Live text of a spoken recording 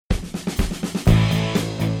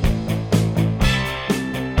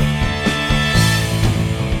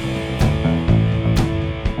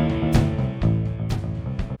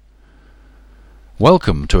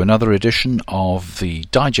Welcome to another edition of the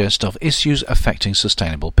Digest of Issues Affecting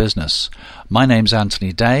Sustainable Business. My name's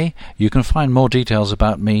Anthony Day. You can find more details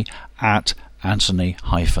about me at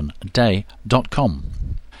anthony-day.com.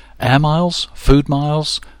 Air miles, food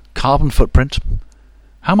miles, carbon footprint.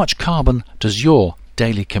 How much carbon does your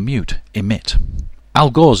daily commute emit?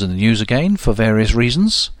 Al Gore's in the news again for various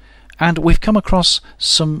reasons, and we've come across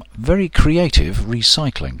some very creative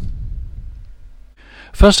recycling.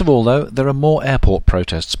 First of all, though, there are more airport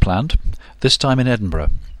protests planned, this time in Edinburgh.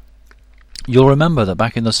 You'll remember that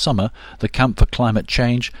back in the summer, the Camp for Climate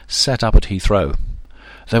Change set up at Heathrow.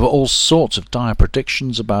 There were all sorts of dire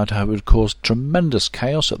predictions about how it would cause tremendous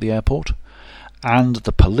chaos at the airport, and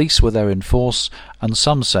the police were there in force, and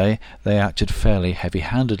some say they acted fairly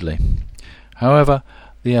heavy-handedly. However,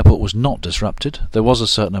 the airport was not disrupted. There was a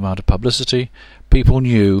certain amount of publicity. People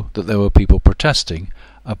knew that there were people protesting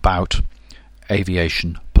about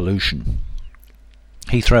aviation pollution.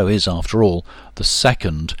 Heathrow is, after all, the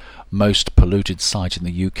second most polluted site in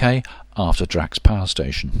the UK after Drax Power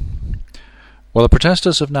Station. Well, the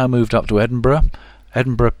protesters have now moved up to Edinburgh.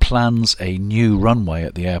 Edinburgh plans a new runway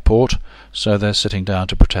at the airport, so they're sitting down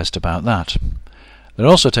to protest about that. They're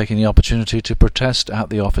also taking the opportunity to protest at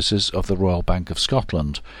the offices of the Royal Bank of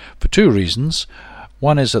Scotland for two reasons.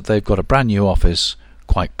 One is that they've got a brand new office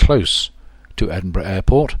quite close to Edinburgh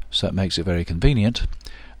Airport, so that makes it very convenient.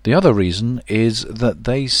 The other reason is that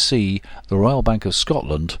they see the Royal Bank of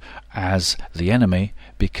Scotland as the enemy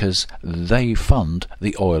because they fund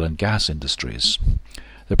the oil and gas industries.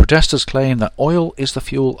 The protesters claim that oil is the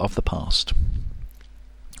fuel of the past.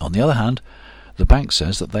 On the other hand, the bank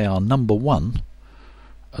says that they are number one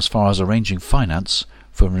as far as arranging finance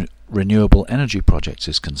for renewable energy projects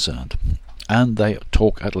is concerned, and they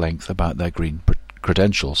talk at length about their green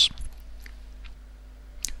credentials.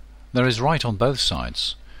 There is right on both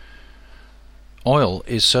sides. Oil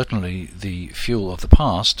is certainly the fuel of the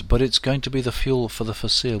past, but it's going to be the fuel for the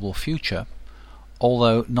foreseeable future,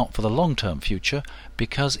 although not for the long-term future,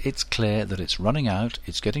 because it's clear that it's running out,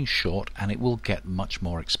 it's getting short, and it will get much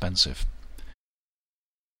more expensive.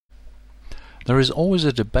 There is always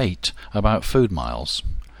a debate about food miles.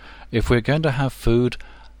 If we're going to have food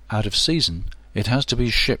out of season, it has to be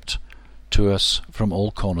shipped to us from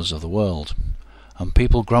all corners of the world. And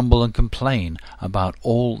people grumble and complain about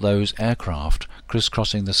all those aircraft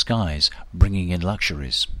crisscrossing the skies, bringing in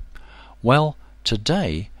luxuries. Well,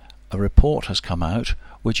 today a report has come out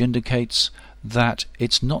which indicates that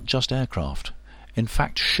it's not just aircraft. In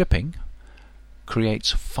fact, shipping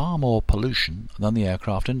creates far more pollution than the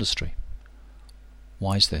aircraft industry.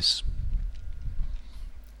 Why is this?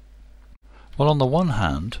 Well, on the one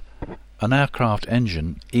hand, an aircraft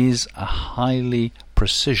engine is a highly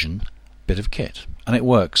precision bit of kit, and it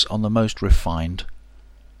works on the most refined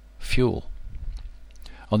fuel.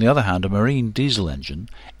 On the other hand, a marine diesel engine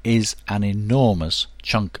is an enormous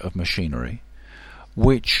chunk of machinery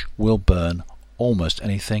which will burn almost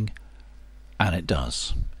anything, and it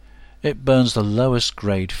does. It burns the lowest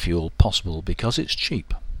grade fuel possible because it's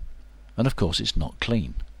cheap, and of course it's not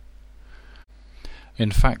clean.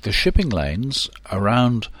 In fact, the shipping lanes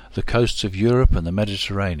around the coasts of Europe and the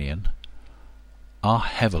Mediterranean are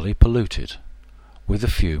heavily polluted with the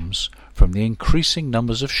fumes from the increasing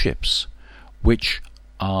numbers of ships which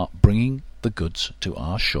are bringing the goods to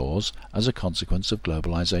our shores as a consequence of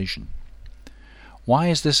globalization. Why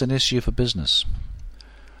is this an issue for business?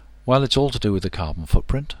 Well, it's all to do with the carbon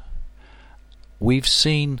footprint. We've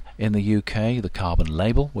seen in the UK the carbon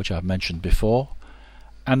label, which I've mentioned before,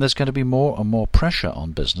 and there's going to be more and more pressure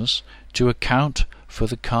on business to account for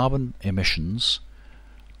the carbon emissions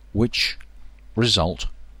which result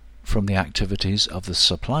from the activities of the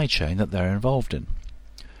supply chain that they're involved in.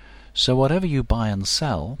 So whatever you buy and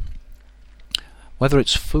sell, whether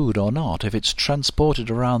it's food or not, if it's transported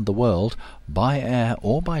around the world by air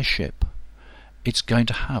or by ship, it's going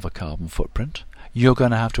to have a carbon footprint. You're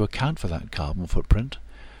going to have to account for that carbon footprint.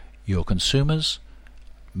 Your consumers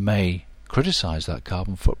may criticize that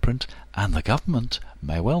carbon footprint, and the government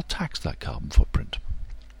may well tax that carbon footprint.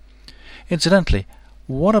 Incidentally,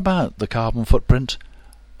 what about the carbon footprint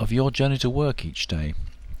of your journey to work each day?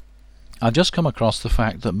 I've just come across the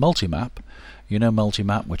fact that Multimap, you know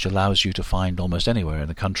Multimap, which allows you to find almost anywhere in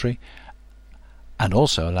the country, and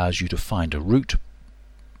also allows you to find a route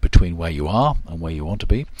between where you are and where you want to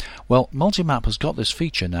be. Well, Multimap has got this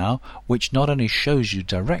feature now which not only shows you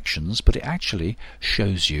directions, but it actually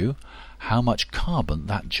shows you how much carbon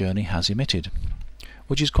that journey has emitted,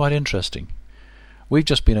 which is quite interesting. We've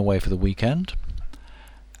just been away for the weekend,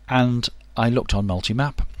 and I looked on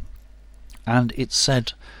Multimap, and it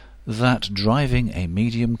said that driving a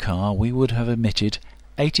medium car we would have emitted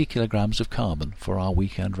 80 kilograms of carbon for our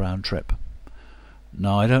weekend round trip.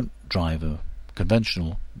 Now, I don't drive a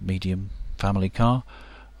conventional medium family car.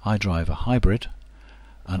 I drive a hybrid,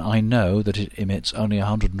 and I know that it emits only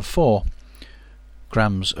 104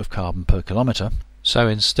 grams of carbon per kilometre. So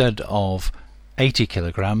instead of 80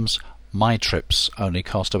 kilograms, my trips only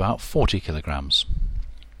cost about 40 kilograms.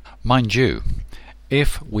 Mind you,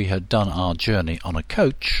 if we had done our journey on a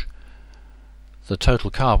coach, the total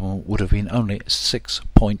carbon would have been only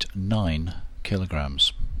 6.9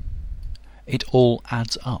 kilograms. It all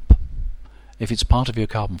adds up. If it's part of your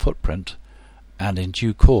carbon footprint, and in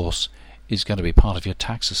due course is going to be part of your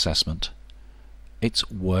tax assessment, it's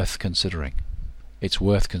worth considering. It's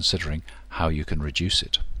worth considering how you can reduce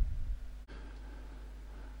it.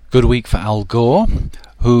 Good week for Al Gore,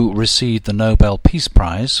 who received the Nobel Peace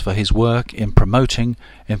Prize for his work in promoting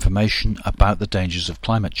information about the dangers of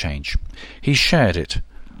climate change. He shared it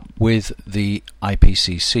with the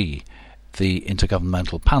IPCC, the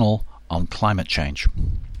Intergovernmental Panel on Climate Change.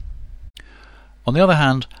 On the other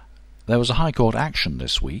hand, there was a High Court action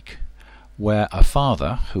this week where a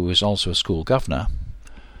father, who is also a school governor,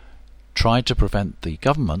 tried to prevent the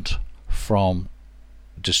government from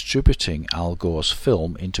distributing Al Gore's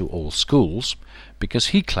film into all schools because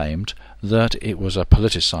he claimed that it was a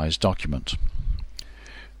politicised document.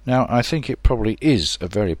 Now, I think it probably is a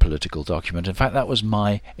very political document. In fact, that was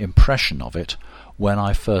my impression of it when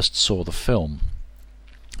I first saw the film.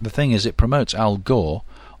 The thing is, it promotes Al Gore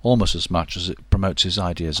almost as much as it promotes his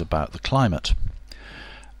ideas about the climate.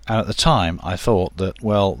 And at the time, I thought that,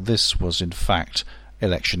 well, this was in fact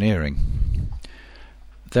electioneering.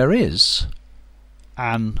 There is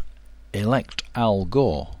an Elect Al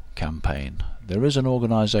Gore campaign. There is an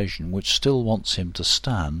organisation which still wants him to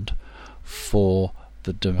stand for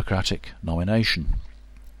the Democratic nomination.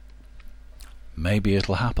 Maybe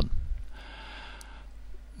it'll happen.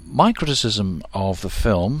 My criticism of the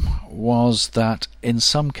film was that in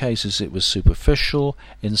some cases it was superficial,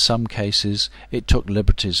 in some cases it took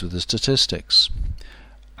liberties with the statistics.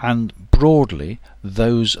 And broadly,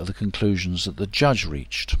 those are the conclusions that the judge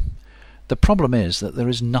reached. The problem is that there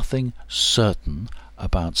is nothing certain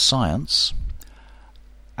about science,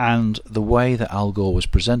 and the way that Al Gore was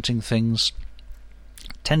presenting things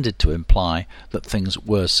tended to imply that things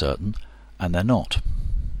were certain, and they're not.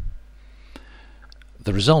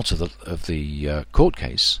 The result of the court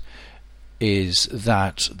case is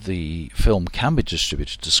that the film can be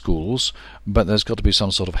distributed to schools, but there's got to be some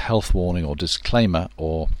sort of health warning or disclaimer,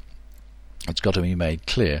 or it's got to be made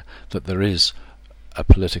clear that there is a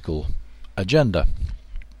political agenda.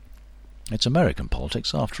 It's American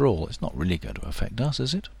politics, after all. It's not really going to affect us,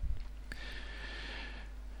 is it?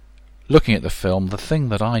 Looking at the film, the thing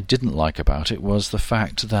that I didn't like about it was the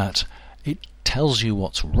fact that it tells you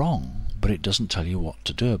what's wrong, but it doesn't tell you what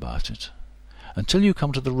to do about it. Until you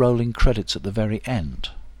come to the rolling credits at the very end,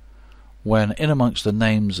 when in amongst the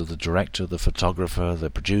names of the director, the photographer, the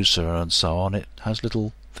producer, and so on, it has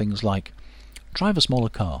little things like, drive a smaller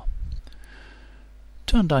car,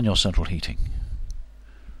 turn down your central heating,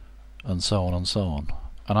 and so on and so on.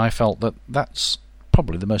 And I felt that that's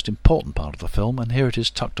probably the most important part of the film, and here it is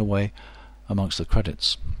tucked away amongst the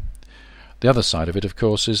credits. The other side of it, of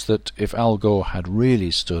course, is that if Al Gore had really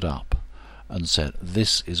stood up and said,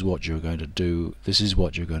 this is what you're going to do, this is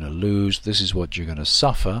what you're going to lose, this is what you're going to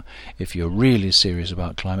suffer if you're really serious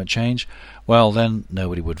about climate change, well, then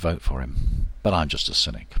nobody would vote for him. But I'm just a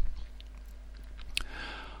cynic.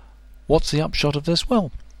 What's the upshot of this?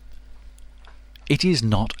 Well, it is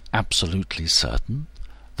not absolutely certain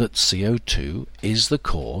that CO2 is the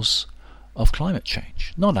cause of climate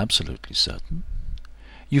change. Not absolutely certain.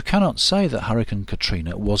 You cannot say that Hurricane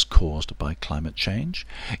Katrina was caused by climate change.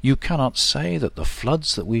 You cannot say that the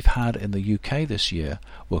floods that we've had in the UK this year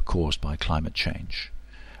were caused by climate change.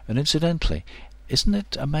 And incidentally, isn't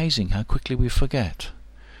it amazing how quickly we forget?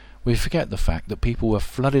 We forget the fact that people were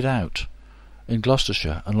flooded out in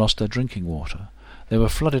Gloucestershire and lost their drinking water. They were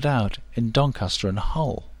flooded out in Doncaster and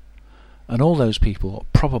Hull. And all those people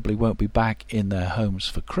probably won't be back in their homes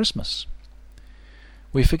for Christmas.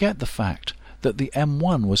 We forget the fact that the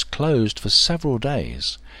M1 was closed for several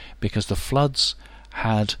days because the floods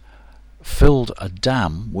had filled a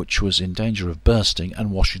dam which was in danger of bursting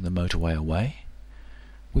and washing the motorway away.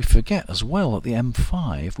 We forget as well that the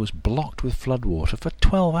M5 was blocked with floodwater for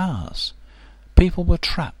 12 hours. People were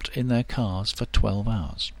trapped in their cars for 12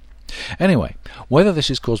 hours. Anyway, whether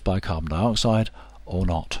this is caused by carbon dioxide or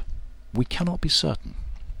not, we cannot be certain.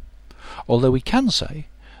 Although we can say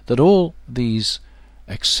that all these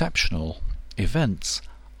exceptional events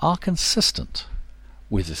are consistent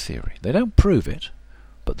with the theory. They don't prove it,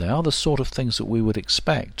 but they are the sort of things that we would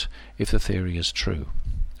expect if the theory is true.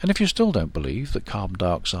 And if you still don't believe that carbon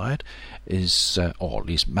dioxide is, or at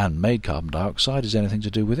least man-made carbon dioxide, is anything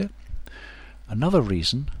to do with it, another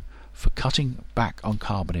reason for cutting back on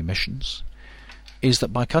carbon emissions is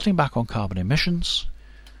that by cutting back on carbon emissions,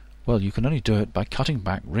 well, you can only do it by cutting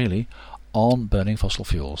back, really, on burning fossil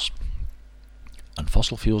fuels. And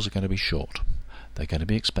fossil fuels are going to be short. They're going to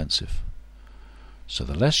be expensive. So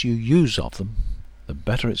the less you use of them, the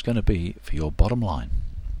better it's going to be for your bottom line.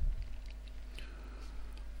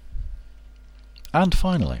 And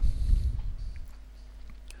finally,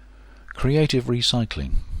 creative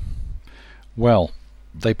recycling. Well,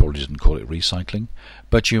 they probably didn't call it recycling,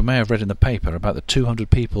 but you may have read in the paper about the 200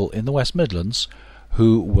 people in the West Midlands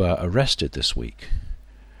who were arrested this week.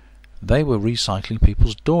 They were recycling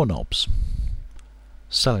people's doorknobs,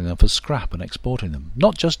 selling them for scrap and exporting them.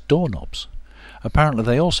 Not just doorknobs. Apparently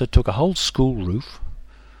they also took a whole school roof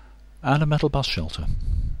and a metal bus shelter.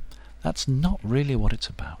 That's not really what it's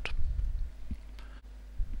about.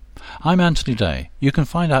 I'm Anthony Day. You can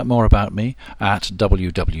find out more about me at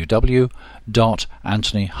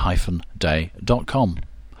www.anthony-day.com.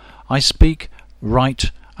 I speak,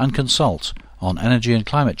 write and consult on energy and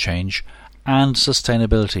climate change and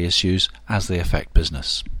sustainability issues as they affect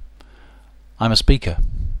business. I'm a speaker.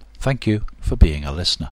 Thank you for being a listener.